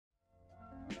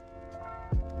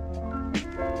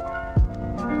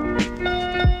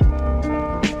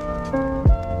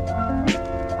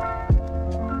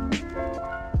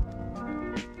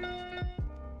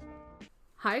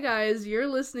Hi guys, you're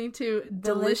listening to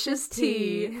Delicious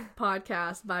Tea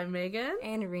podcast by Megan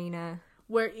and Rena,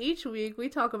 where each week we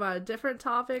talk about a different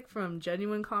topic from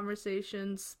genuine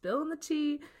conversations, spilling the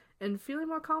tea, and feeling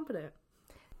more confident.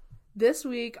 This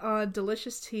week on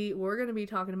Delicious Tea, we're going to be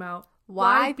talking about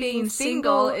why being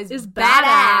single is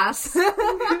badass.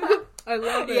 I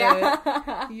love it.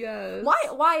 Yeah. Yes.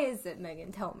 Why is it,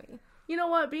 Megan? Tell me. You know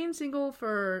what? Being single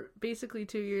for basically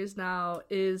 2 years now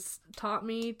is taught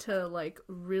me to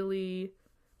really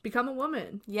become a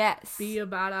woman. Yes. Be a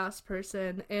badass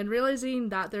person, and realizing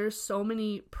that there's so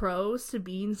many pros to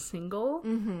being single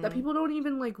that people don't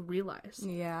even realize.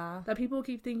 Yeah. That people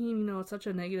keep thinking, it's such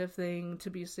a negative thing to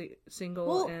be single.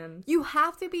 Well, and you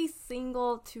have to be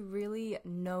single to really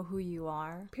know who you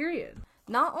are. Period.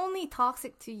 Not only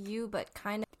toxic to you, but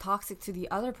kind of toxic to the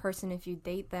other person if you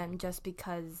date them just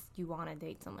because you want to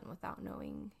date someone without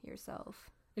knowing yourself.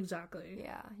 Exactly.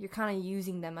 Yeah. You're kind of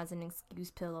using them as an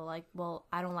excuse pill of well,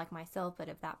 I don't like myself, but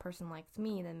if that person likes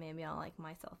me, then maybe I'll like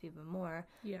myself even more.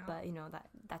 Yeah. But,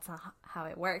 that's not how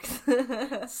it works.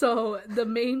 So the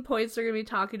main points we're going to be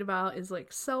talking about is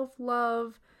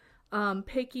self-love,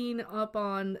 picking up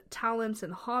on talents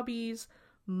and hobbies,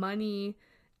 money,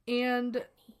 and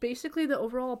basically the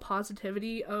overall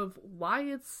positivity of why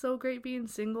it's so great being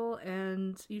single,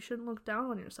 and you shouldn't look down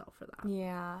on yourself for that.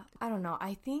 Yeah. I don't know.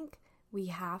 I think we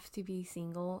have to be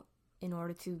single in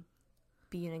order to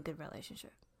be in a good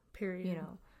relationship. Period.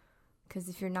 Because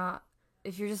if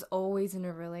you're just always in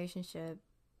a relationship,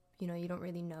 you don't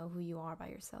really know who you are by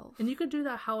yourself. And you could do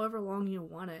that however long you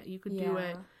want it. You could do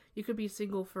it. You could be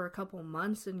single for a couple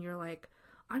months and you're like,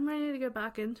 I'm ready to get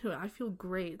back into it. I feel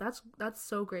great. That's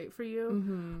so great for you.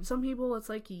 Mm-hmm. Some people, it's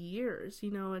years.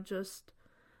 It just,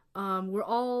 we're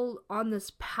all on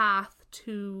this path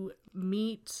to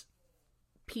meet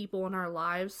people in our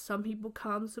lives. Some people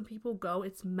come, some people go.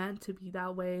 It's meant to be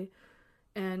that way.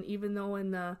 And even though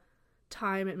in the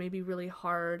time it may be really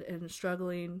hard and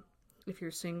struggling if you're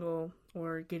single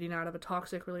or getting out of a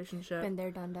toxic relationship. Been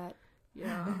there, done that.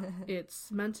 Yeah.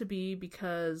 It's meant to be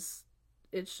because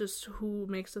it's just who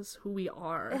makes us who we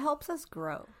are. It helps us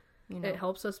grow. It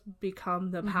helps us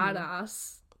become the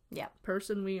badass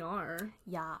person we are.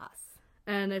 Yes.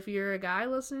 And if you're a guy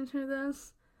listening to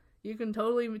this, you can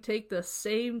totally take the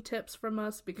same tips from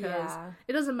us because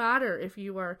it doesn't matter if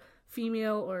you are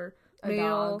female or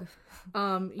male.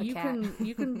 You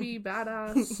can be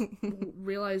badass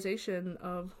realization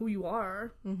of who you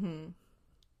are.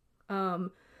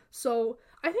 So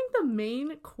I think the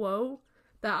main quote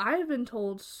that I have been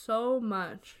told so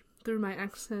much through my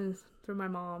exes, through my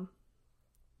mom,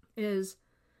 is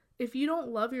if you don't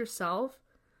love yourself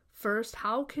first,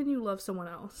 how can you love someone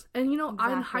else? And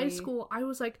Exactly. in high school, I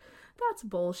was like, that's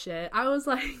bullshit. I was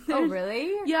like, oh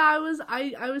really? Yeah, I was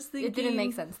thinking it didn't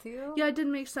make sense to you. Yeah, it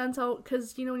didn't make sense.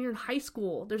 Because when you're in high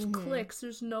school, there's cliques.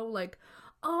 There's no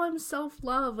oh, I'm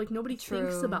self-love. Nobody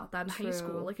thinks about that in high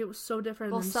school. It was so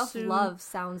different. Well, self-love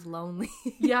sounds lonely.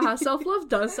 Yeah, self-love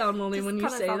does sound lonely when you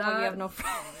say that. Like you have no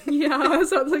friends. Yeah, it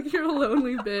sounds like you're a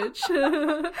lonely bitch.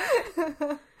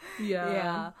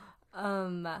 Yeah.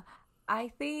 I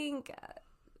think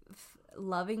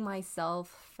loving myself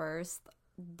first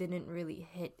didn't really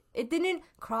hit. It didn't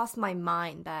cross my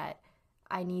mind that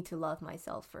I need to love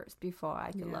myself first before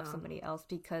I could love somebody else.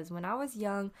 Because when I was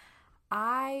young,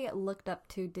 I looked up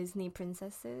to Disney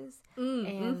princesses,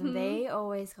 and they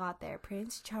always got their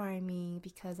Prince Charming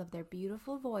because of their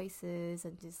beautiful voices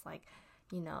and just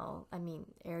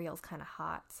Ariel's kind of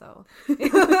hot, so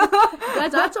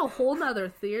that's a whole nother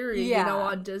theory,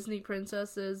 on Disney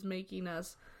princesses making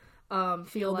us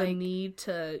feel the need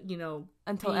to,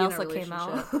 until Elsa came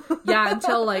out. Yeah,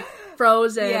 until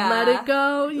Frozen, Let It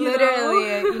Go,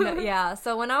 literally. Yeah.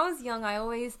 So when I was young, I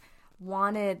always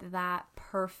wanted that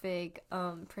perfect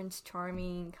Prince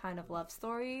Charming kind of love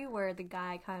story where the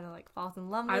guy kind of falls in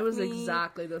love with me. I was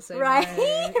exactly the same right?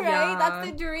 way. Right? Yeah. That's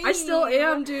the dream. I still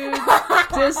am, dude.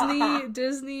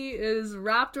 Disney is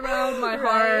wrapped around my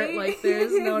heart like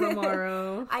there's no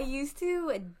tomorrow. I used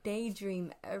to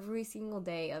daydream every single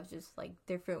day of just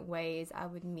different ways I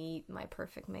would meet my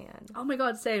perfect man. Oh my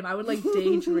god, same. I would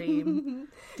daydream.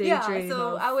 Yeah,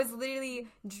 so I was literally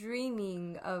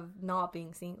dreaming of not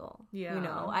being single.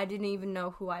 Yeah. I didn't even know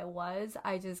who I was.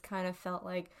 I just kind of felt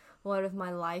like one of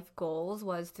my life goals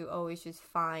was to always just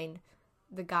find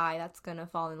the guy that's gonna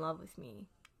fall in love with me.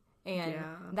 And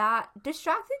that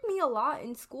distracted me a lot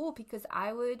in school because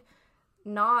I would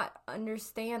not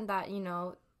understand that,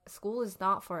 school is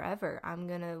not forever. I'm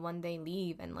gonna one day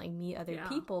leave and meet other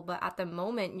people. But at the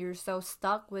moment, you're so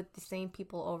stuck with the same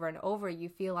people over and over. You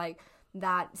feel like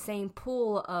that same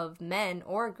pool of men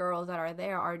or girls that are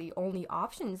there are the only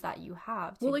options that you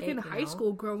have to well, like date, in high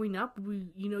school growing up,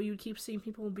 you keep seeing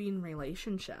people be in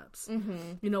relationships,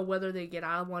 whether they get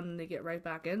out of one and they get right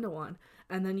back into one,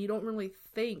 and then you don't really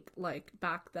think like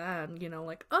back then,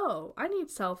 like, oh, I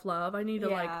need self-love, I need to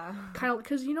like kind of,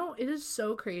 because it is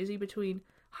so crazy between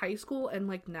high school and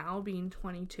like now being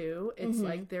 22. It's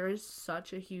like there is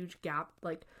such a huge gap.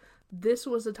 Like, this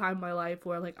was a time in my life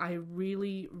where like I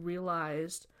really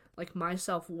realized like my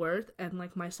self-worth and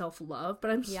like my self-love,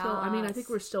 but I'm still, I think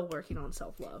we're still working on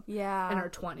self-love in our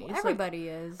 20s. Well, everybody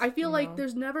is. I feel like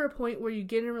there's never a point where you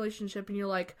get in a relationship and you're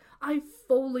like, I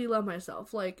fully love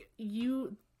myself. Like,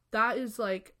 that is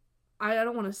like, I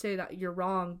don't want to say that you're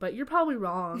wrong, but you're probably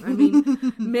wrong. I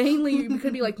mean, mainly you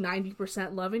could be like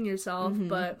 90% loving yourself,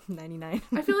 but 99.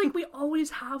 I feel like we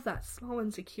always have that small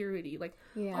insecurity. Like,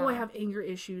 oh, I have anger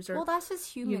issues. Or, well, that's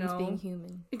just humans being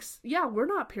human. We're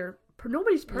not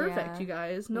nobody's perfect, you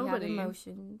guys. Nobody. We have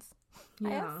emotions. Yeah.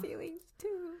 I have feelings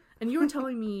too. And you were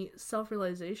telling me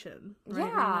self-realization, right?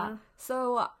 Yeah. Rena?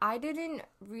 So I didn't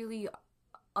really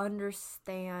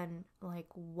understand like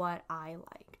what I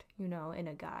liked, in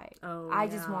a guy. I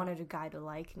just wanted a guy to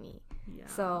like me. Yeah.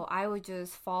 So I would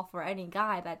just fall for any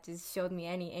guy that just showed me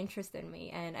any interest in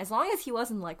me, and as long as he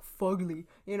wasn't like fugly,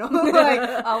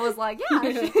 like I was like,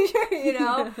 yeah,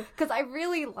 sure, because I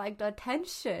really liked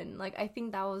attention. Like, I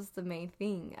think that was the main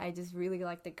thing. I just really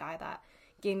liked the guy that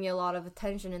gave me a lot of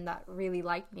attention and that really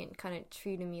liked me and kind of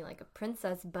treated me like a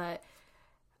princess. But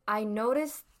I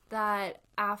noticed that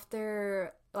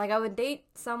after, like, I would date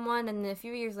someone and then a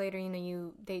few years later,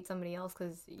 you date somebody else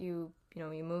because you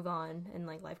move on and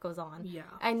like life goes on. Yeah.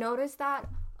 I noticed that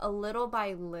a little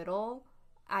by little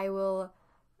I will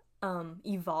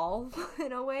evolve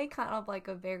in a way, kind of like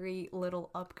a very little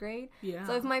upgrade. Yeah.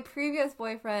 So if my previous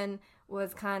boyfriend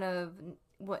was kind of,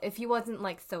 if he wasn't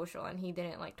like social and he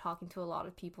didn't like talking to a lot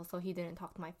of people, so he didn't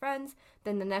talk to my friends,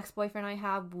 then the next boyfriend I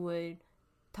have would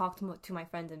talk to my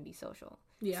friends and be social.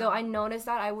 Yeah. So I noticed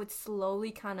that I would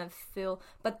slowly kind of feel,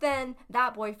 but then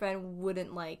that boyfriend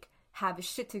wouldn't like have his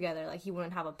shit together. Like, he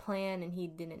wouldn't have a plan and he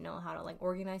didn't know how to like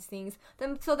organize things.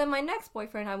 Then my next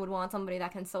boyfriend, I would want somebody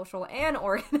that can social and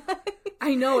organize.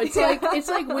 I know, it's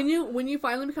like when you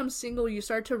finally become single, you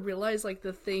start to realize like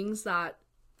the things that,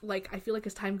 like, I feel like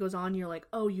as time goes on, you're like,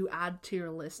 oh, you add to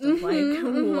your list of like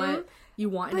what you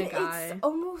want in a guy. It's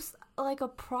almost like a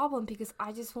problem because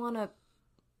I just want to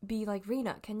be like,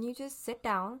 Rena, can you just sit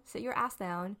your ass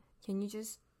down? Can you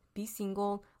just be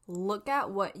single? Look at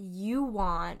what you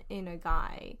want in a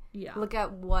guy. Yeah. Look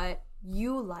at what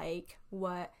you like.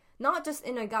 What, not just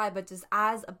in a guy, but just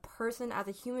as a person, as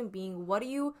a human being. What do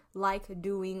you like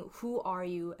doing? Who are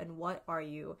you? And what are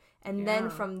you? And then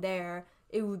from there,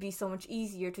 it would be so much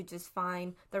easier to just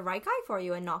find the right guy for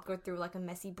you and not go through like a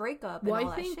messy breakup and all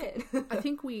that shit. I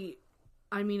think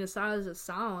as sad as it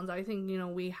sounds, I think,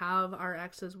 we have our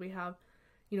exes, we have,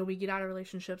 we get out of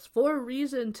relationships for a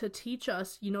reason to teach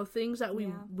us, things that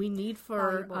we need for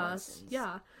valuable us. Lessons.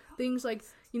 Yeah. Things like,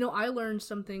 I learned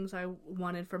some things I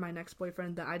wanted for my next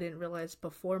boyfriend that I didn't realize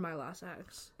before my last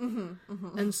ex.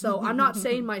 And so I'm not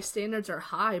saying my standards are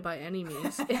high by any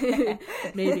means.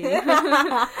 Maybe.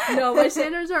 No, my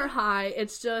standards are high.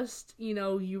 It's just,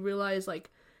 you realize like,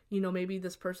 maybe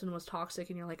this person was toxic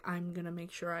and you're like, I'm gonna make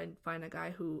sure I find a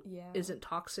guy who isn't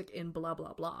toxic in blah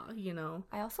blah blah,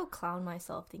 I also clown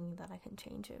myself thinking that I can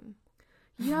change him.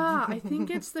 Yeah, I think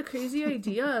it's the crazy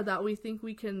idea that we think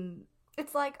we can.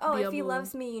 It's like, oh, if he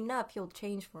loves me enough, he'll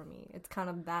change for me. It's kind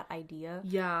of that idea.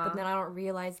 Yeah. But then I don't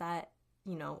realize that,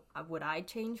 would I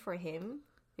change for him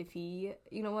if he,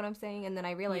 you know what I'm saying? And then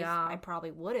I realize I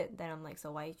probably wouldn't. Then I'm like,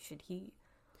 so why should he?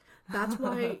 That's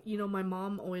why, my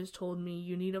mom always told me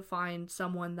you need to find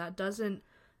someone that doesn't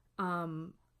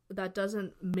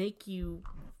make you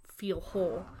feel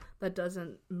whole, that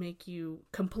doesn't make you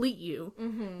complete you.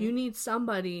 You need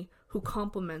somebody who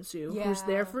compliments you, who's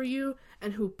there for you,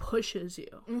 and who pushes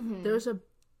you. There's a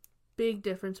big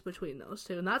difference between those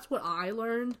two, and that's what I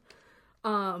learned.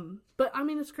 But I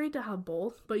mean, it's great to have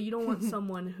both, but you don't want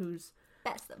someone who's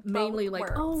mainly like,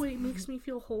 words. Oh, it makes me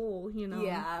feel whole,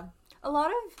 Yeah. A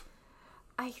lot of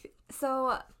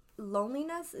so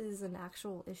loneliness is an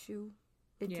actual issue.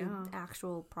 It's an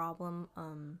actual problem.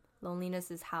 Loneliness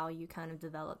is how you kind of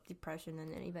develop depression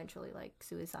and then eventually like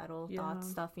suicidal thoughts,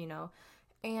 stuff,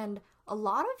 And a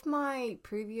lot of my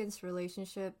previous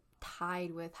relationship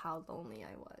tied with how lonely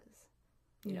I was.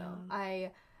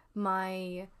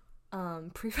 My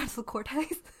prefrontal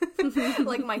cortex,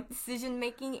 like my decision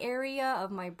making area of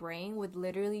my brain would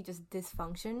literally just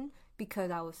dysfunction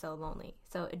because I was so lonely.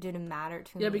 So it didn't matter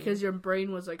to me. Yeah, because your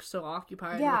brain was like so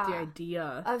occupied with the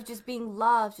idea of just being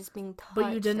loved, just being touched.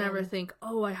 But you didn't ever think,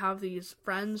 oh, I have these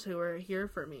friends who are here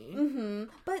for me. Mm-hmm.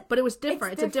 But it was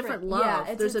different. It's a different love.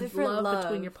 Yeah, there's a love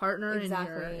between your partner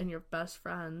and your best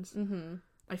friends. Mm-hmm.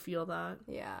 I feel that.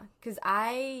 Yeah, because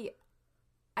I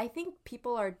think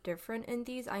people are different in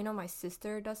these. I know my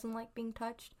sister doesn't like being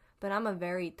touched, but I'm a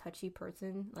very touchy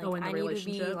person. Like, I need to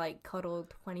be like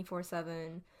cuddled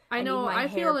 24/7. I know. I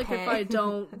feel like if I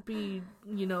don't be,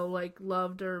 like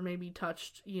loved or maybe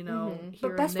touched, here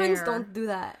but best and there. friends don't do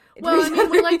that. Well, I mean,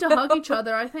 we like to hug each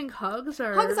other. I think hugs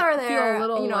are there. Feel a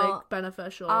little like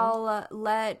beneficial. I'll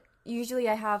Usually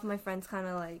I have my friends kind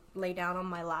of like lay down on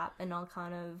my lap and I'll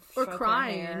kind of or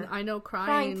crying. Their hair. I know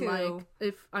crying too. like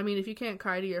if you can't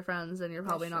cry to your friends, then you're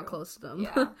probably not close to them.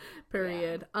 Yeah.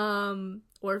 Period. Yeah.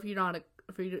 Or if you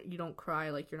don't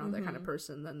cry, like you're not that kind of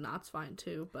person, then that's fine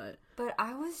too. But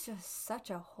I was just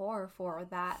such a whore for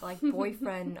that like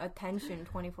boyfriend attention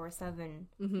 24/7.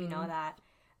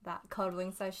 That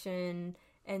cuddling session.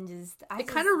 And it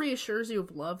kind of reassures you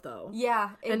of love, though. Yeah,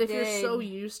 and if you're so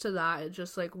used to that, it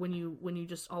just like when you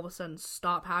just all of a sudden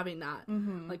stop having that,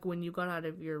 like when you got out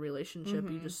of your relationship,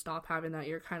 you just stop having that.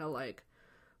 You're kind of like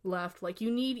left. Like you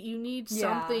need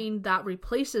something that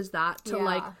replaces that to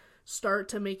like start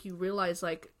to make you realize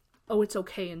like, oh, it's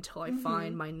okay until I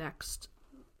find my next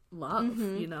love.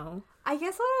 I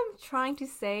guess what I'm trying to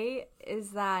say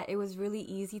is that it was really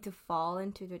easy to fall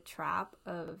into the trap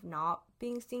of not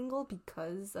being single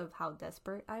because of how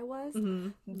desperate I was.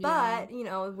 Mm-hmm. But,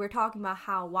 we're talking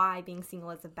about why being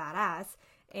single is a badass.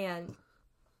 And,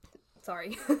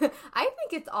 sorry, I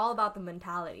think it's all about the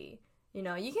mentality. You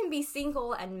can be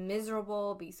single and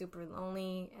miserable, be super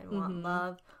lonely and want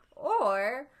love.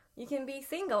 Or you can be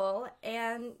single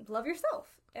and love yourself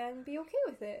and be okay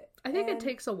with it. I think it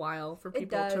takes a while for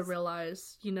people to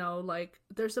realize, like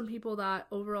there's some people that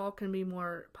overall can be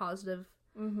more positive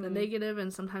than negative,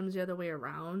 and sometimes the other way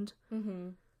around.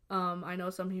 I know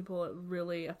some people it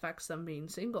really affects them being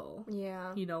single.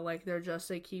 Yeah. Like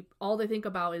all they think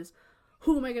about is,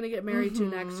 who am I going to get married to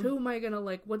next? Who am I going to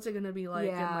like, what's it going to be like?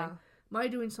 Yeah. And like, am I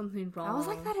doing something wrong? I was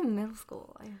like that in middle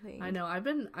school, I think. I know.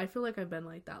 I feel like I've been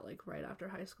like that like right after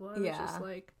high school. I was just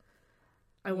like,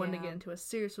 I wanted to get into a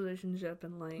serious relationship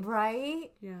and like...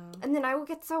 Right? Yeah. And then I would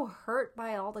get so hurt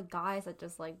by all the guys that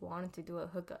just like wanted to do a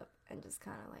hookup and just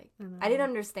kind of like... I didn't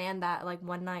understand that like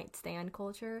one night stand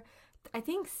culture. I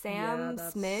think Sam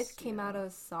Smith came out of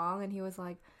a song and he was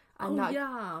like, I'm not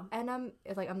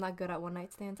good at one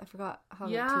night stands. I forgot how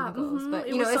the tune goes. But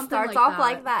it starts off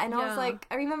like that. And I was like,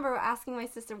 I remember asking my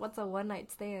sister, what's a one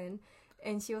night stand?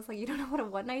 And she was like, you don't know what a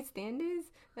one night stand is?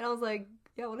 And I was like,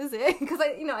 yeah, what is it? Because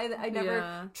I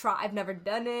never I've never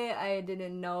done it. I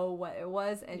didn't know what it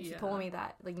was, and she told me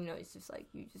that like it's just like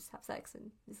you just have sex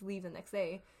and just leave the next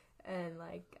day, and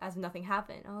like as nothing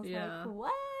happened. I was like,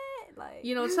 what?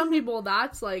 Like some people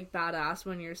that's like badass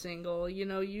when you're single. You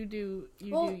do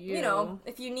you.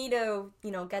 If you need to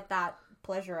get that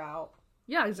pleasure out.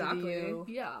 Yeah, exactly.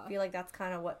 I feel like that's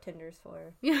kind of what Tinder's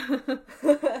for. Yeah.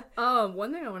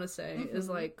 One thing I want to say is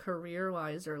like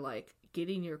career-wise or like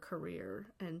getting your career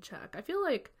in check. I feel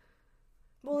like...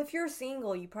 Well, if you're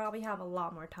single, you probably have a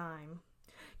lot more time.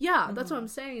 Yeah, that's what I'm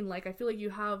saying. Like, I feel like you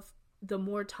have the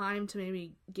more time to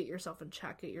maybe get yourself in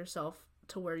check, get yourself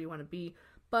to where you want to be.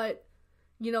 But,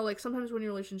 like sometimes when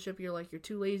you're in a relationship, you're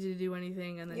too lazy to do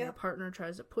anything, and then your partner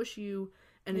tries to push you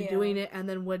into doing it, and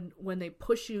then when they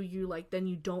push you, you like, then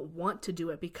you don't want to do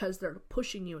it because they're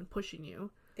pushing you.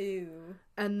 Ew.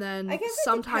 And then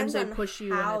sometimes they push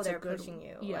you how and it's they're a good pushing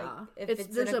you. Yeah. Like, if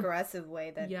it's an aggressive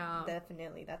way, then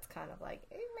definitely that's kind of like,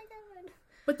 oh my god.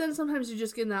 But then sometimes you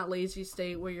just get in that lazy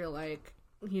state where you're like,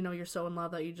 you're so in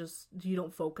love that you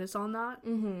don't focus on that.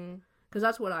 Mm-hmm. Because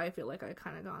that's what I feel like I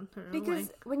kind of gone through.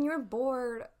 Because when you're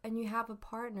bored and you have a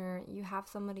partner, you have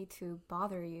somebody to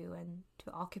bother you and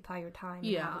to occupy your time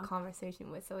and have a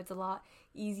conversation with. So it's a lot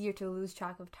easier to lose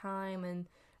track of time and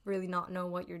really not know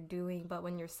what you're doing. But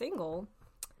when you're single,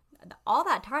 all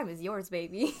that time is yours,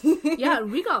 baby. Yeah,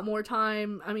 we got more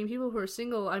time. I mean, people who are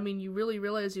single, you really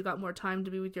realize you got more time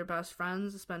to be with your best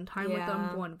friends, spend time with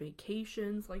them, go on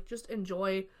vacations, like just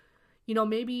enjoy.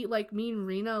 Maybe like me and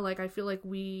Rena, like I feel like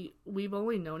we've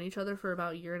only known each other for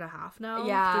about a year and a half now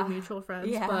through mutual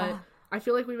friends, but I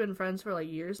feel like we've been friends for like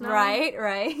years now. Right.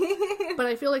 But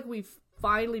I feel like we've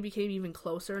finally became even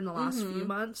closer in the last few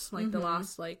months, like the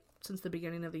last since the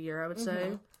beginning of the year, I would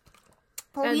say.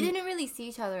 Well, we didn't really see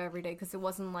each other every day because it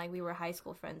wasn't like we were high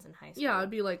school friends in high school. Yeah, it'd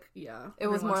be like, it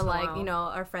was more like,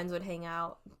 our friends would hang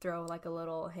out, throw like a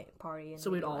little party. And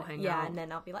so we'd all hang out. Yeah, and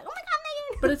then I'll be like, oh my god,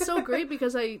 Megan! But it's so great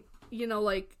because you know,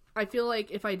 like, I feel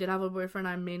like if I did have a boyfriend,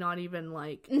 I may not even,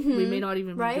 like, we may not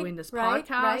even be doing this podcast.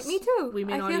 Right, me too. We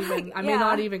may not even, I may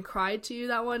not even cry to you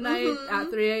that one night at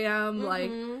 3 a.m.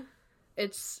 Like,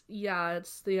 it's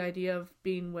the idea of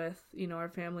being with, you know, our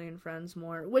family and friends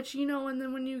more, which, you know, and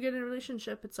then when you get in a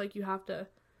relationship, it's like you have to,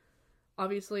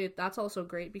 obviously, that's also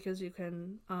great because you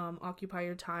can occupy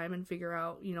your time and figure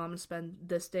out, you know, I'm going to spend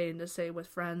this day and this day with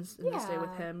friends and this day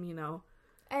with him, you know.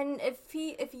 And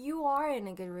if you are in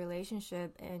a good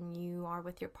relationship and you are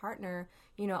with your partner,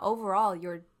 you know, overall,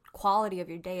 your quality of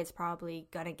your day is probably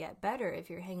going to get better if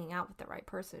you're hanging out with the right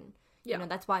person. Yeah. You know,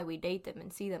 that's why we date them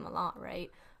and see them a lot,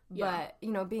 right? Yeah. But,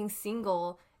 you know, being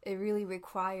single, it really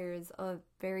requires a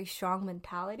very strong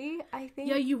mentality, I think.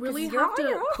 Yeah, you really have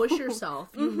to push yourself.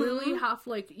 You really have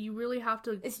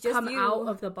to come out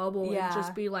of the bubble and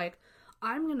just be like,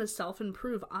 I'm going to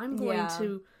self-improve. I'm going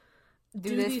to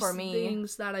do this these for me.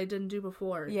 Things that I didn't do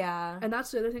before. Yeah. And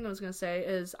that's the other thing I was going to say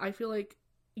is I feel like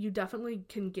you definitely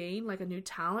can gain like a new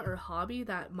talent or hobby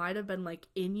that might have been like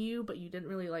in you, but you didn't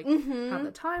really like have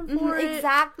the time for it.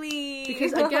 Exactly.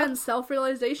 Because again,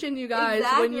 self-realization, you guys,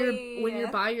 exactly. when you're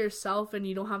by yourself and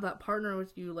you don't have that partner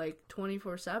with you like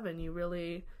 24/7,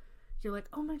 you're like,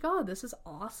 oh my god, this is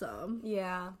awesome.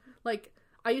 Yeah. Like,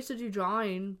 I used to do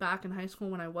drawing back in high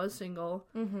school when I was single.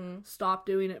 Stopped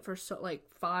doing it for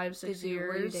 5-6 years.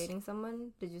 Were you dating someone?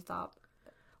 Did you stop?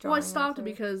 Well, I stopped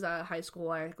because high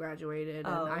school I graduated and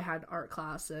I had art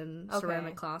class and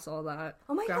ceramic class, all that.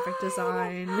 Oh my Graphic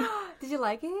design. Did you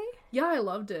like it? Yeah, I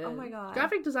loved it. Oh my god.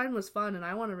 Graphic design was fun and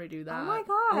I want to redo that. Oh my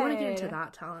god. I want to get into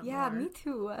that talent more. Yeah, me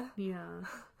too. Yeah.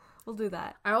 We'll do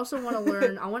that. I also want to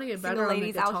learn. I want to get better on the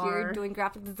guitar. Ladies out here doing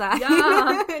graphic design.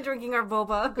 Yeah. Drinking our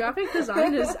boba. Graphic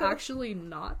design is actually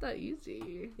not that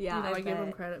easy. Yeah, you know, I give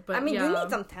them credit. But I mean, you need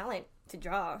some talent to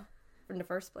draw in the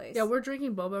first place. Yeah, we're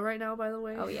drinking boba right now, by the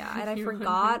way. Oh, yeah. And I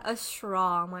forgot a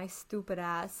straw, my stupid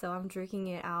ass. So I'm drinking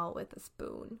it out with a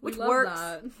spoon. Which works.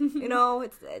 That. You know,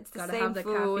 it's the same food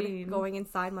caffeine going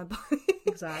inside my body.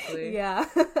 Exactly. Yeah.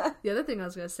 The other thing I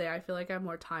was going to say, I feel like I have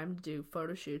more time to do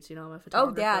photo shoots. You know, I'm a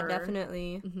photographer. Oh, yeah,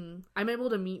 definitely. I'm able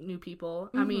to meet new people.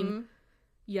 I mean,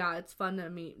 yeah, it's fun to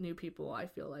meet new people, I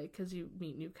feel like, because you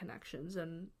meet new connections.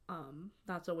 And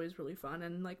that's always really fun.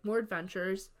 And, like, more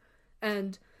adventures.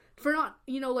 And for not,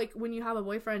 you know, like, when you have a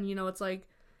boyfriend, you know, it's like,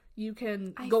 you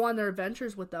can go on their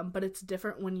adventures with them, but it's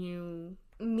different when you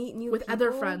meet new with people.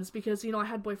 Other friends, because, you know, I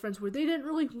had boyfriends where they didn't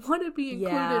really want to be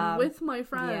included with my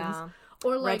friends. Yeah.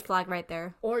 Or like red flag right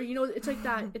there. Or, you know, it's like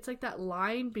that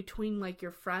line between like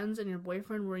your friends and your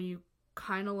boyfriend where you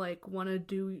kind of like want to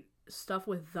do stuff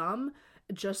with them,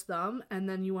 just them, and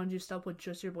then you want to do stuff with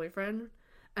just your boyfriend,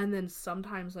 and then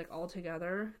sometimes like all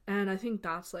together. And I think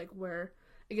that's like where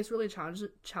it gets really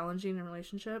challenging in a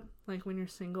relationship. Like when you're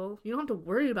single, you don't have to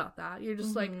worry about that. You're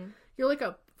just like, you're like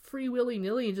a free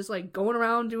willy-nilly, just like going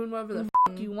around doing whatever the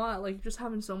fuck you want. Like, you're just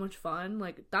having so much fun.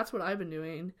 Like, that's what I've been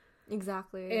doing.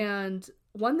 Exactly. And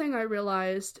one thing I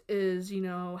realized is, you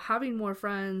know, having more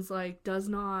friends, like, does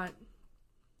not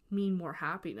mean more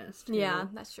happiness to you.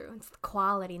 That's true. It's the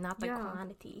quality, not the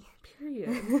quantity.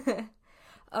 Period.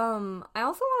 I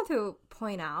also wanted to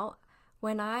point out,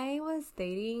 when I was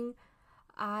dating,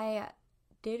 I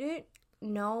didn't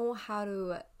know how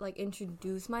to, like,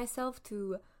 introduce myself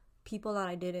to people that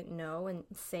I didn't know and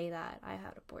say that I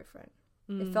had a boyfriend.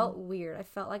 It felt weird. I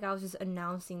felt like I was just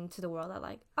announcing to the world that,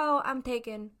 like, oh, I'm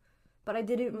taken. But I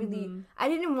didn't really, I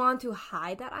didn't want to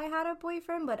hide that I had a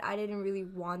boyfriend, but I didn't really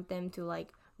want them to,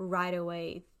 like, right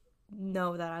away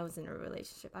know that I was in a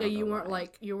relationship. Yeah, you weren't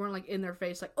like in their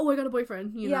face like, oh, I got a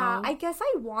boyfriend, you know? I guess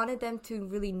I wanted them to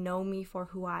really know me for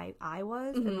who I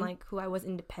was and like who I was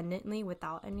independently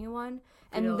without anyone.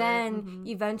 And then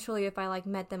eventually, if I like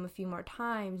met them a few more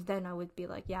times, then I would be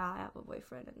like, yeah, I have a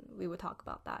boyfriend, and we would talk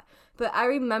about that. But I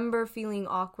remember feeling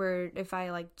awkward if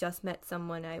I like just met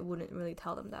someone, I wouldn't really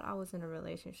tell them that I was in a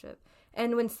relationship.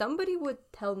 And when somebody would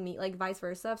tell me, like vice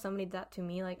versa, if somebody did that to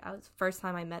me, like I was first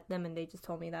time I met them and they just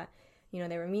told me that, you know,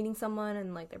 they were meeting someone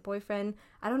and like their boyfriend,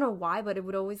 I don't know why, but it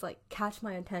would always like catch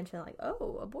my attention, like,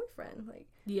 oh, a boyfriend, like,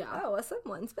 oh, a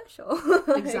someone special.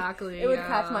 Like, exactly. It would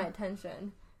catch my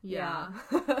attention. Yeah.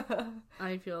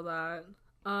 I feel that.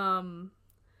 I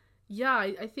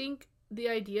think the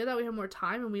idea that we have more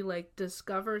time and we like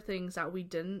discover things that we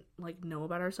didn't like know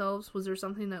about ourselves, was there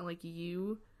something that like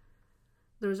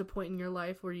there was a point in your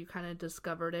life where you kind of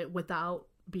discovered it without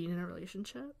being in a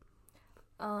relationship?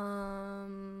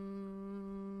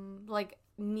 Like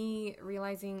me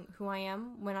realizing who I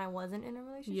am when I wasn't in a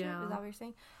relationship? Is that what you're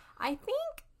saying? I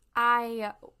think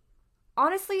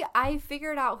honestly, I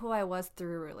figured out who I was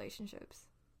through relationships.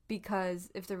 Because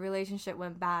if the relationship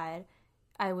went bad,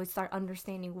 I would start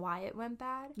understanding why it went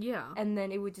bad. Yeah. And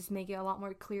then it would just make it a lot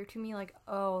more clear to me, like,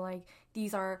 oh, like,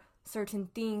 these are certain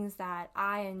things that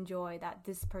I enjoy that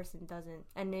this person doesn't.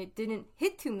 And it didn't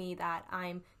hit to me that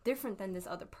I'm different than this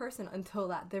other person until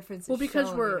that difference is because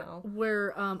shown,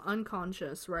 we're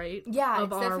unconscious, right? Yeah,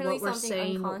 of it's definitely what we're something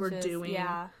saying, what we're unconscious. doing.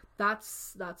 Yeah.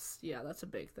 That's a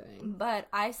big thing. But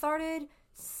I started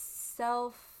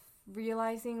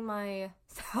realizing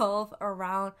myself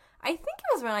around, I think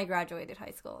it was when I graduated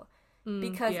high school.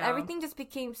 Because everything just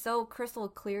became so crystal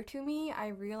clear to me. I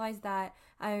realized that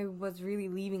I was really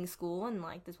leaving school and,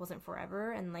 like, this wasn't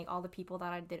forever, and, like, all the people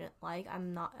that I didn't like,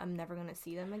 I'm never gonna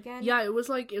see them again. Yeah, it was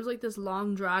like this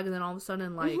long drag, and then all of a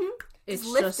sudden, like, it's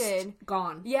lifted. Just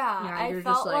gone. Yeah, you're I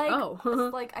felt just like, oh.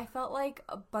 like I felt like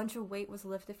a bunch of weight was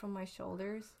lifted from my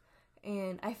shoulders.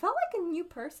 And I felt like a new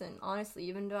person, honestly.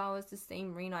 Even though I was the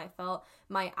same Rena, I felt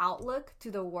my outlook to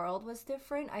the world was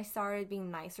different. I started being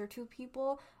nicer to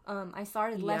people. I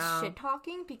started less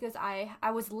shit-talking because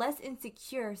I was less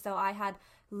insecure, so I had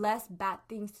less bad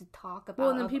things to talk about. Well,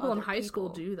 and then people in high school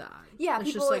do that. Yeah, it's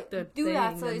people just like the do thing,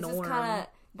 that, so the it's norm. just kind of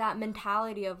that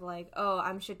mentality of, like, oh,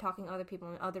 I'm shit-talking other people,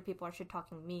 and other people are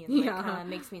shit-talking me, and, like, kind of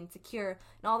makes me insecure,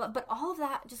 and all that. But all of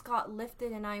that just got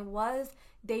lifted, and I was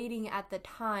dating at the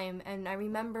time, and I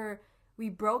remember we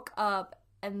broke up,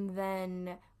 and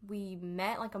then we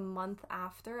met, like, a month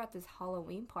after at this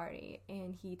Halloween party,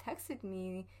 and he texted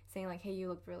me saying, like, hey, you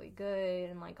look really good,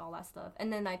 and, like, all that stuff.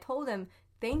 And then I told him,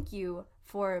 thank you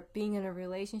for being in a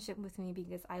relationship with me,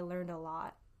 because I learned a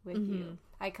lot with you.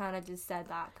 I kind of just said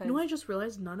that. Cause... You know, I just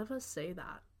realized none of us say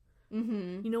that.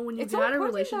 You know, when you get out of a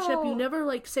relationship, you never,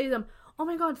 like, say to them, oh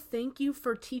my god, thank you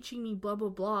for teaching me blah blah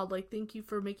blah, like, thank you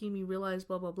for making me realize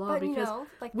blah blah blah. But, because you know,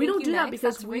 like, we don't do that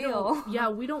because we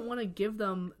don't we don't want to give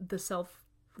them the self,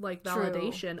 like,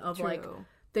 validation of like,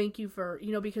 thank you for,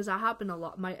 you know, because that happened a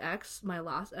lot. My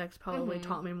last ex probably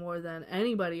taught me more than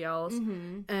anybody else.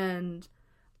 And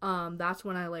that's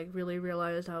when I, like, really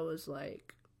realized I was,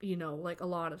 like, you know, like, a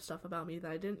lot of stuff about me that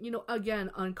I didn't, you know,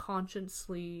 again,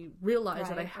 unconsciously realize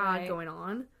that I had going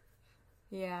on.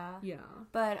 Yeah.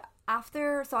 But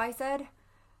after, so I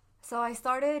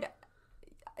started,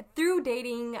 through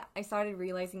dating, I started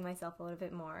realizing myself a little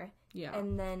bit more. Yeah.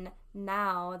 And then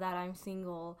now that I'm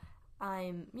single,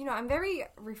 I'm very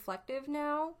reflective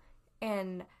now,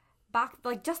 and back,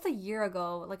 like, just a year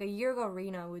ago,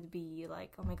 Rena would be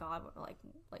like, oh my god, like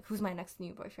who's my next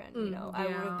new boyfriend, you know? I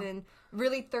would have been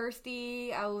really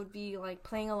thirsty. I would be, like,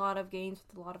 playing a lot of games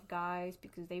with a lot of guys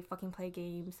because they fucking play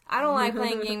games. I don't like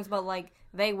playing games, but, like,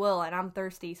 they will, and I'm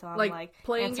thirsty, so I'm, like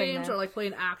playing games them. Or, like,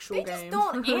 playing actual games? They just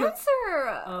don't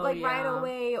answer, right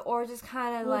away, or just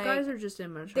kind of, like... Well, guys are just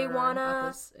immature at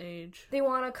this age. They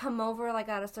wanna come over, like,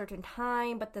 at a certain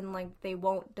time, but then, like, they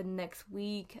won't the next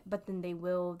week, but then they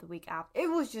will the week after. It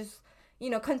was just, you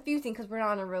know, confusing because we're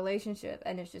not in a relationship,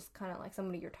 and it's just kind of like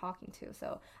somebody you're talking to.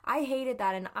 So I hated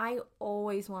that, and I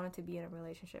always wanted to be in a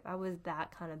relationship. I was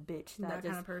that kind of bitch that just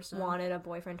kind of person. Wanted a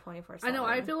boyfriend 24/7. I know.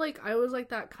 I feel like I was like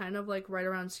that kind of, like, right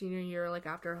around senior year, like,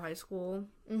 after high school.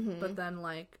 But then,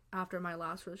 like, after my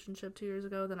last relationship 2 years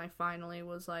ago, then I finally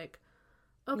was like,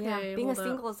 okay, being a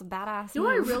single is a badass. You know,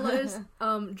 I realized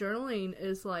journaling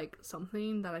is, like,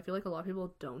 something that I feel like a lot of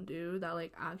people don't do, that,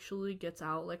 like, actually gets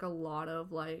out, like, a lot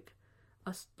of, like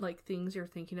things you're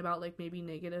thinking about, like, maybe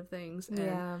negative things, and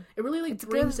it really, like,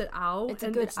 brings it out. It's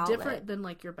and it's outlet. Different than,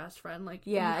 like, your best friend. Like,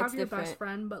 you have your best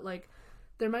friend, but, like,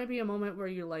 there might be a moment where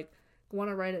you, like, want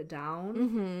to write it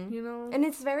down, you know? And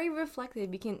it's very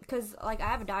reflective, because, like, I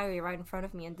have a diary right in front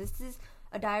of me, and this is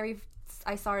a diary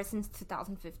I started since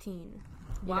 2015.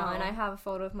 You know, and I have a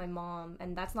photo of my mom,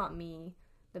 and that's not me,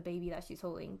 the baby that she's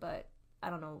holding, but I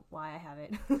don't know why I have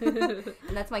it.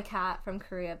 And that's my cat from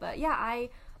Korea. But yeah, I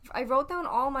wrote down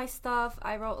all my stuff.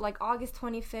 I wrote, like, August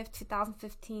 25th,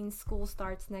 2015, school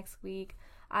starts next week.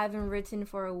 I haven't written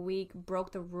for a week,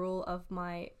 broke the rule of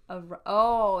my...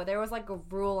 there was, like, a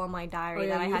rule on my diary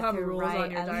that I had to write.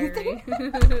 On your diary.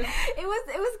 It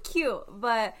was cute,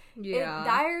 but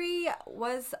diary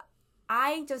was...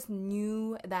 I just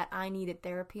knew that I needed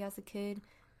therapy as a kid,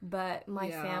 but my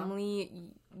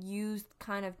family used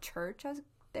kind of church as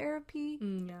therapy.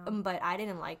 But I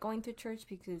didn't like going to church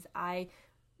because I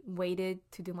waited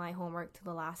to do my homework to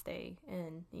the last day,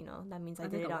 and, you know, that means I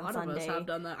did it on Sunday. A lot of us have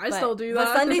done that. I still do that.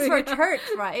 But Sunday's for church,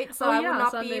 right? So I would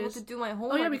not be able to do my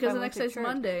homework. Oh yeah, because the next day's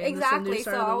Monday. Exactly.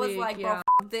 So I was like, bro, f***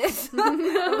 this. I'm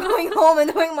going home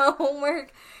and doing my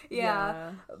homework.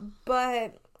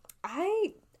 But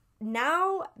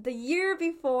now, the year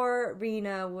before,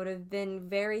 Rena would have been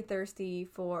very thirsty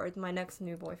for my next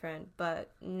new boyfriend, but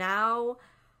now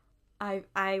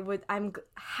I'm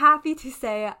happy to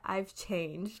say I've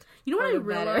changed. You know what I for the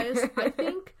better. realized? I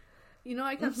think,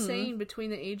 I kept saying between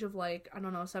the age of, like, I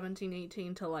don't know, 17,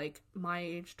 18 to, like, my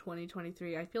age, 20,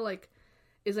 23, I feel like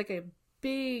is, like, a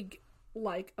big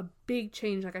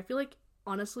change. Like, I feel like,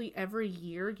 honestly, every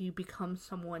year you become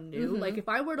someone new. Like, if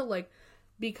I were to, like,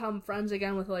 become friends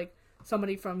again with, like,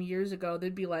 somebody from years ago,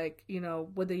 they'd be like,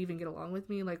 would they even get along with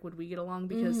me? Like, would we get along?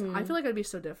 Because I feel like I'd be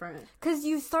so different. Because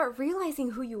you start realizing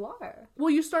who you are.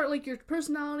 Well, you start, like, your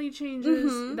personality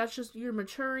changes. That's just, you're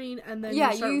maturing, and then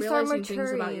you start realizing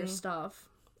things about your stuff.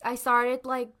 I started,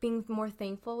 like, being more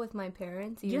thankful with my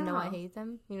parents, even though I hate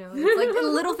them. It's, like,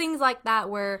 little things like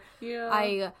that where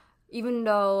even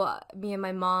though me and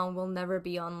my mom will never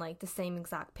be on, like, the same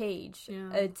exact page,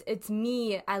 it's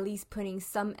me at least putting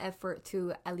some effort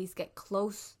to at least get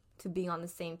close to being on the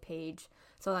same page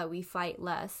so that we fight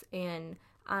less. And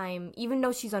even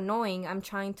though she's annoying, I'm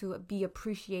trying to be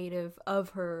appreciative of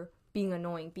her being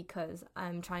annoying because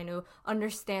I'm trying to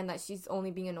understand that she's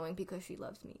only being annoying because she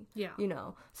loves me. Yeah.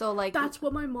 So, like... That's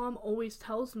what my mom always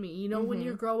tells me. When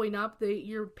you're growing up,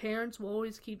 your parents will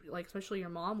always keep, like, especially your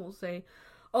mom will say,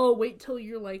 oh, wait till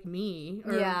you're like me.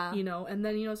 Or, and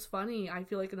then, it's funny. I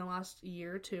feel like in the last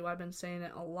year or two, I've been saying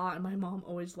it a lot, and my mom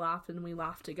always laughed, and we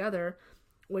laugh together,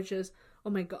 which is, oh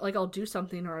my God, like, I'll do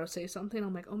something or I'll say something,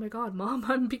 I'm like, oh my God, Mom,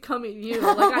 I'm becoming you.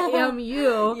 Like, I am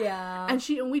you. Yeah.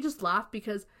 And we just laugh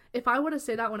because if I would have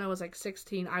said that when I was, like,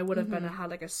 16, I would have had,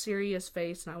 like, a serious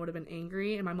face, and I would have been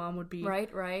angry, and my mom would be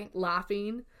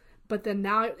laughing. But then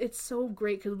now it's so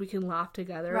great because we can laugh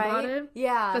together about it.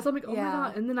 Yeah. Because I'm like, oh my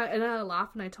God. And then I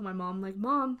laugh and I tell my mom, like,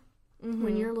 Mom,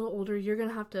 when you're a little older, you're going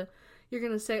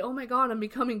to say, oh my God, I'm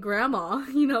becoming grandma.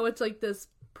 It's like this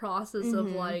process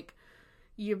of, like,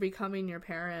 you're becoming your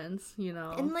parents,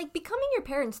 And, like, becoming your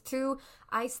parents, too,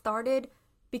 I started...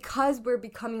 Because we're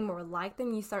becoming more like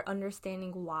them, you start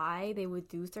understanding why they would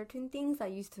do certain things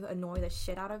that used to annoy the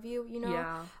shit out of you,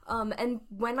 Yeah. And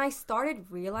when I started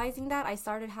realizing that, I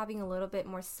started having a little bit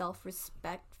more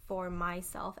self-respect for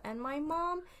myself and my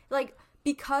mom. Like,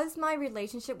 because my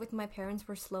relationship with my parents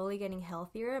were slowly getting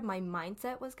healthier, my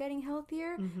mindset was getting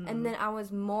healthier. And then I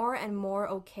was more and more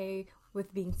okay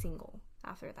with being single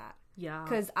after that. Yeah.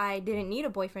 Because I didn't need a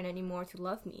boyfriend anymore to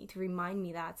love me, to remind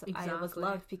me that I was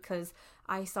loved, because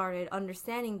I started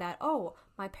understanding that, oh,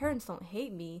 my parents don't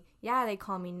hate me. Yeah, they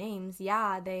call me names.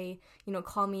 Yeah, they,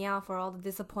 call me out for all the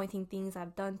disappointing things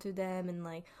I've done to them, and,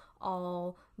 like,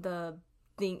 all the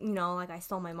thing, like, I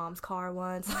stole my mom's car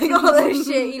once, like, all that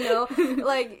shit,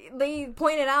 like, they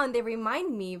point it out and they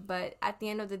remind me, but at the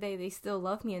end of the day, they still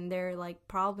love me, and they're, like,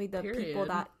 probably the people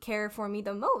that care for me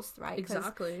the most, right?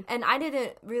 Exactly. And I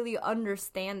didn't really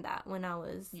understand that when I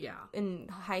was in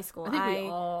high school.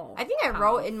 I think I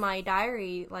wrote in my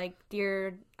diary, like,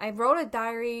 I wrote a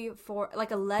diary for,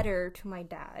 like, a letter to my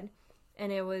dad,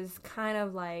 and it was kind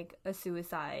of like a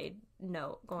suicide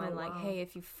note going hey,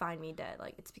 if you find me dead,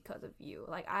 like, it's because of you.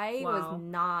 Like, I was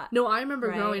not... No, I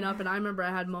remember growing up, and I remember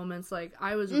I had moments, like,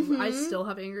 I still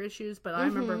have anger issues, but I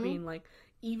remember being, like,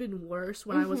 even worse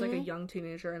when I was, like, a young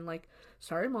teenager, and, like,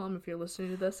 sorry, Mom, if you're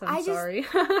listening to this, I'm sorry.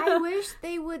 I wish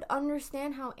they would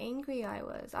understand how angry I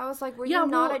was. I was like, were you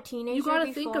not a teenager You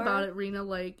gotta think about it, Rena.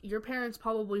 Like, your parents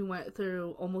probably went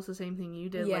through almost the same thing you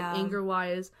did, like,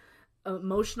 anger-wise,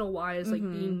 emotional wise, like,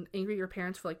 being angry at your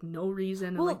parents for, like, no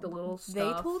reason, and, like, the little stuff.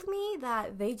 They told me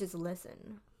that they just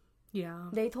listen. Yeah.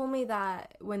 They told me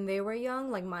that when they were young,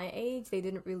 like my age, they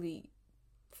didn't really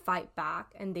fight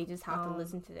back, and they just have to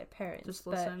listen to their parents. Just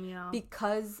listen,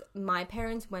 because my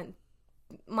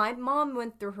mom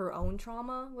went through her own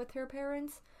trauma with her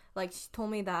parents. Like, she told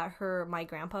me that my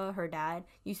grandpa, her dad,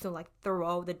 used to, like,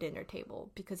 throw the dinner table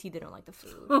because he didn't like the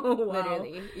food. Oh, wow.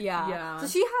 Literally. Yeah. So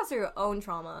she has her own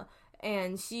trauma.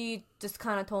 And she just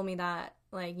kind of told me that,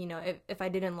 like, if I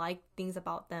didn't like things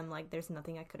about them, like, there's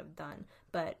nothing I could have done.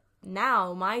 But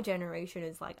now my generation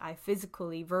is, like, I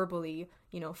physically, verbally,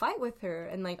 fight with her,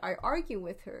 and, like, I argue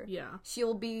with her. Yeah.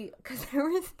 She'll be, because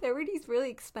there were these really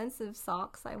expensive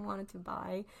socks I wanted to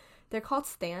buy. They're called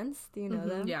Stans. Do you know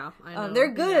them? Yeah, I know.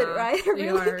 They're good, right? They're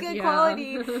really good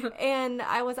quality. And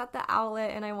I was at the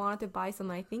outlet, and I wanted to buy some.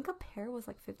 I think a pair was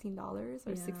like $15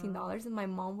 or $16. And my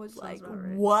mom was like,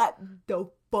 what the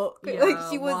fuck? Yeah, like,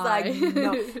 she was like,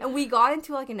 no. And we got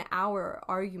into, like, an hour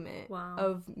argument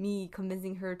of me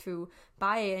convincing her to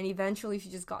buy it. And eventually she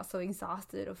just got so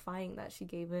exhausted of fighting that she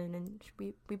gave in, and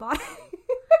we bought it.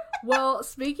 Well,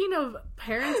 speaking of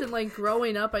parents and, like,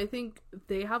 growing up, I think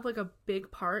they have, like, a big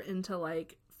part into,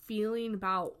 like, feeling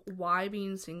about why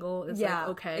being single is, like,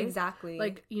 okay. Exactly.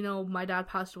 Like, my dad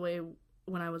passed away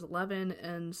when I was 11,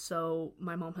 and so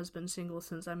my mom has been single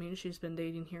since. I mean, she's been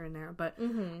dating here and there, but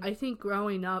I think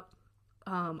growing up,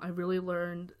 I really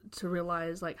learned to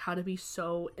realize like how to be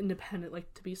so independent,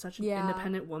 like to be such an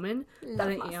independent woman that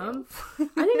I am.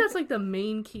 I think that's like the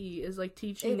main key is like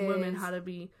teaching women how to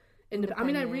be independent. I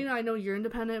mean, Irina, I know you're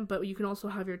independent, but you can also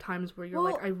have your times where you're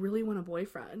like, I really want a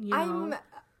boyfriend. You know,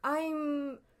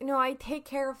 I'm you know, I take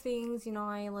care of things, you know,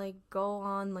 I like go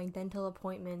on like dental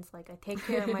appointments, like I take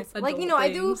care of myself. Like, you know,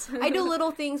 I do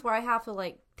little things where I have to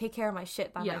like take care of my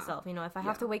shit by myself. You know, if I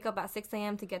have to wake up at 6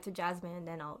 a.m. to get to jazz band,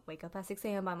 then I'll wake up at 6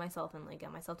 a.m. by myself and like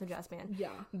get myself to jazz band. Yeah.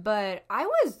 But I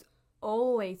was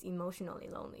always emotionally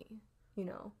lonely, you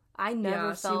know. I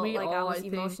never felt like I was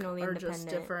emotionally independent. Are just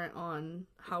different on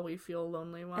how we feel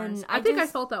lonely wise. I think I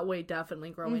felt that way definitely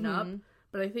growing up,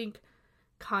 but I think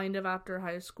kind of after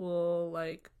high school,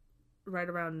 like right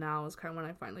around now is kind of when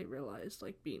I finally realized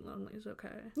like being lonely is okay.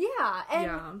 Yeah,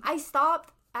 and I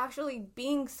stopped actually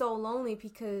being so lonely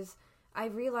because I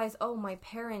realized, oh, my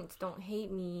parents don't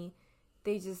hate me.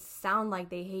 They just sound like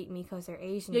they hate me because they're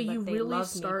Asian. Yeah, you really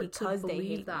start to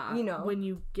believe that, you know, when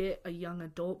you get a young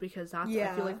adult, because that's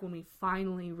I feel like when we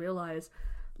finally realize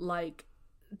like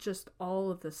just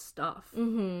all of this stuff.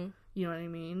 You know what I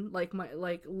mean? Like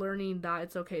learning that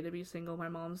it's okay to be single. My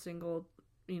mom's single,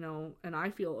 you know, and I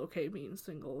feel okay being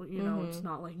single. You know, it's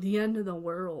not like the end of the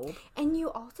world. And you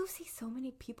also see so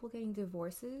many people getting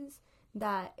divorces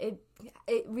that it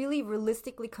really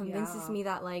realistically convinces me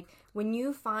that like when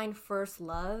you find first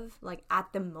love, like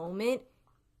at the moment,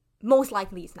 most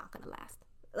likely it's not gonna last.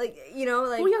 Like, you know,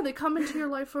 like... Well, yeah, they come into your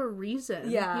life for a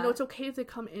reason. Yeah. You know, it's okay if they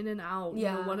come in and out, you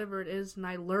know, whatever it is. And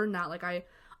I learned that. Like, I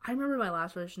remember my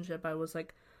last relationship, I was,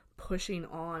 like, pushing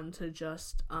on to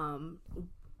just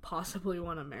possibly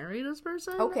want to marry this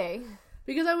person. Okay.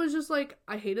 Because I was just, like,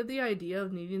 I hated the idea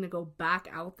of needing to go back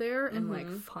out there and, like,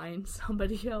 find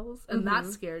somebody else. And that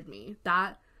scared me.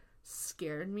 That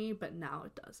scared me, but now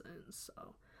it doesn't.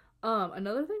 So,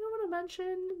 another thing I want to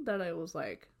mention that I was,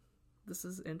 like... this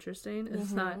is interesting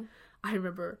is that I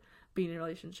remember being in a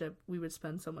relationship, we would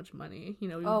spend so much money, you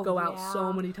know, we would go out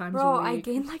so many times a week. I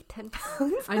gained like 10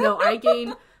 pounds. I know, I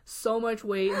gained so much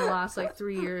weight in the last like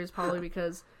 3 years, probably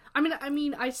because I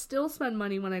mean, I still spend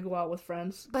money when I go out with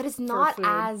friends, but it's not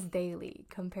as daily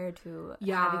compared to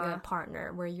having a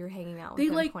partner where you're hanging out with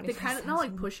them. They kind of not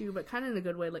like push you, but kind of in a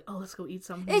good way. Like, oh, let's go eat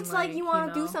something. It's like you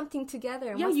want to do something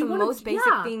together. Yeah, what's the most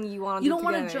basic thing you want to do together? You don't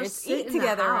want to just eat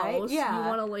together, right? Yeah, you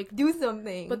want to like do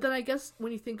something. But then I guess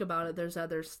when you think about it, there's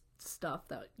other stuff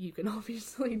that you can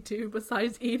obviously do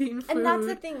besides eating food. And that's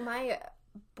the thing. My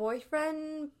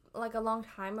boyfriend, like a long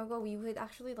time ago, we would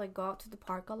actually like go out to the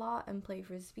park a lot and play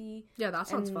frisbee. Yeah, that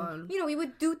sounds fun. You know, we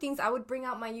would do things. I would bring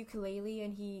out my ukulele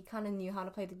and he kind of knew how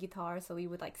to play the guitar, so we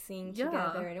would like sing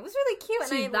together, and it was really cute.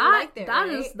 See, and I liked it.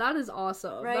 That is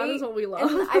awesome. Right? That is what we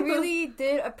love. And I really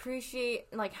did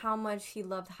appreciate like how much he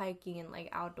loved hiking and like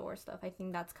outdoor stuff. I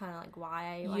think that's kind of like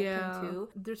why I like him too.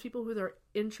 There's people who are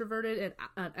introverted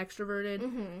and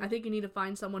extroverted. I think you need to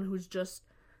find someone who's just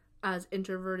as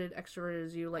introverted, extroverted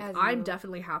as you. Like, I'm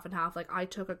definitely half and half. Like, I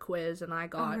took a quiz and I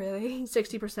got 60%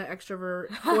 extrovert,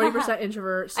 40%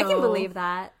 introvert. So I can believe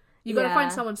that. You gotta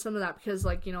find someone some of that because,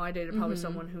 like, you know, I dated probably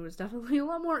someone who was definitely a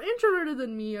lot more introverted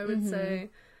than me, I would say.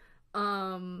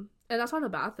 And that's not a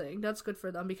bad thing. That's good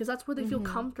for them because that's where they feel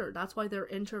comfort. That's why they're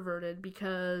introverted,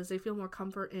 because they feel more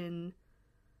comfort in,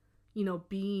 you know,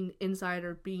 being inside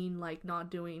or being, like,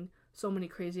 not doing so many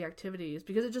crazy activities,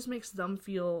 because it just makes them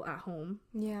feel at home.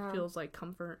 Yeah. Feels like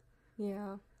comfort.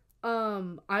 Yeah.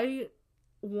 I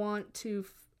want to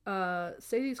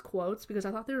say these quotes because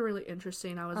I thought they were really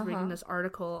interesting. I was reading this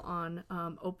article on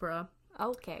Oprah.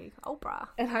 Okay, Oprah.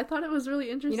 And I thought it was really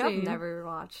interesting. You know, I've never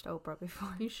watched Oprah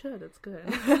before. You should. It's good.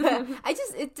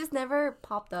 It just never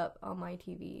popped up on my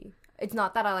TV. It's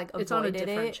not that I like avoided it. It's on a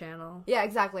different channel. Yeah,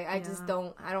 exactly. I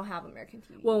don't have American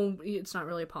TV. Well, it's not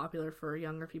really popular for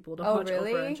younger people to watch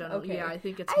Oprah in general. Okay. Yeah, I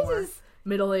think it's more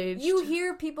middle-aged. You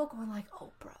hear people going like,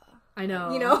 Oprah. I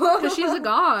know. You know? Because she's a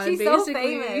god, she's basically.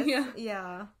 So famous.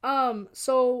 Yeah.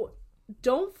 So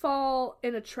don't fall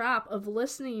in a trap of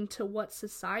listening to what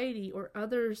society or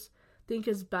others think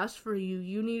is best for you.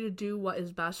 You need to do what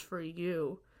is best for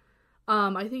you.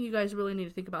 I think you guys really need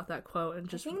to think about that quote and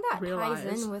just realize.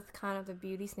 Ties in with kind of the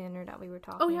beauty standard that we were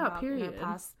talking about in our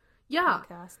past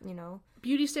podcast, you know.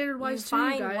 Beauty standard wise too,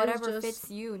 find guys. Whatever just fits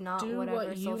you, not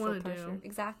whatever social pressure.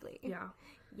 Exactly. Yeah.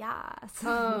 Yes.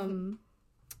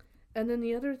 And then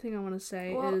the other thing I want to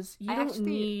say is you don't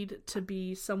need to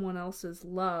be someone else's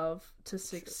love to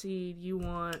succeed. You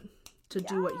want to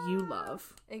do what you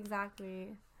love.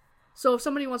 Exactly. So if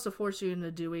somebody wants to force you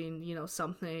into doing, you know,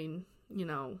 something, you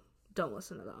know, don't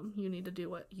listen to them. You need to do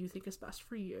what you think is best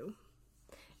for you.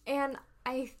 And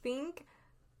I think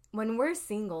when we're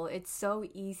single, it's so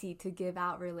easy to give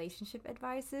out relationship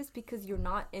advices because you're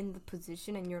not in the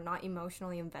position and you're not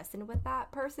emotionally invested with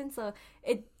that person. So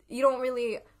you don't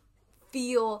really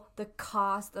feel the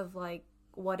cost of like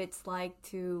what it's like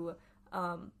to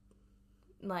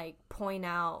like point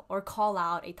out or call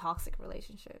out a toxic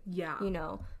relationship. Yeah. You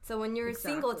know? So when you're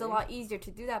single, it's a lot easier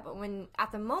to do that. But when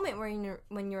at the moment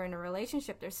when you're in a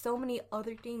relationship, there's so many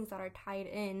other things that are tied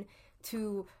in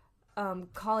to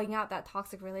calling out that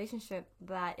toxic relationship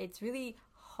that it's really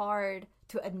hard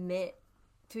to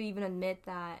even admit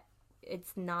that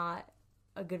it's not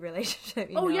a good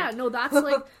relationship. Oh, yeah. No, that's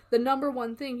like the number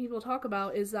one thing people talk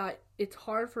about is that it's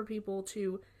hard for people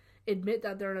to admit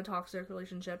that they're in a toxic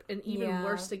relationship, and even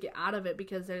worse to get out of it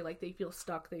because they feel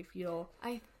stuck. They feel.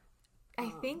 I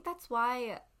think that's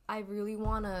why I really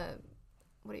want to,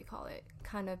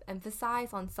 kind of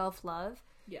emphasize on self-love.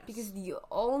 Yes. Because the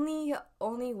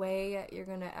only way you're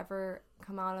gonna ever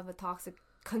come out of a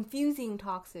confusing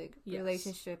toxic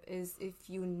relationship is if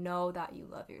you know that you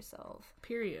love yourself.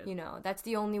 Period. You know, that's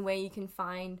the only way you can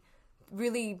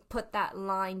really put that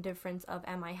line difference of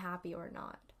am I happy or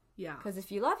not. Yeah. Because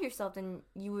if you love yourself, then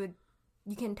you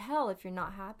can tell if you're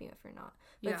not happy or if you're not.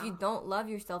 But if you don't love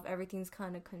yourself, everything's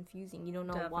kind of confusing. You don't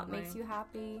know what makes you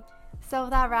happy. So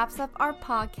that wraps up our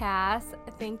podcast.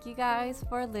 Thank you guys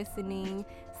for listening.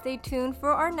 Stay tuned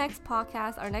for our next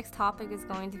podcast. Our next topic is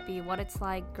going to be what it's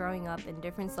like growing up in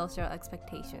different social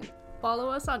expectations. Follow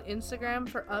us on Instagram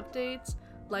for updates.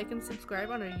 Like and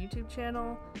subscribe on our YouTube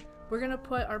channel. We're going to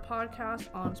put our podcast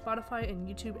on Spotify and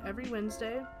YouTube every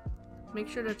Wednesday. Make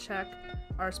sure to check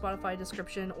our Spotify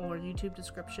description or YouTube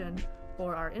description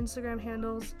or our Instagram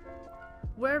handles.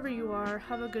 Wherever you are,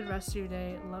 have a good rest of your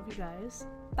day. Love you guys.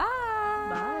 Bye.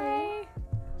 Bye.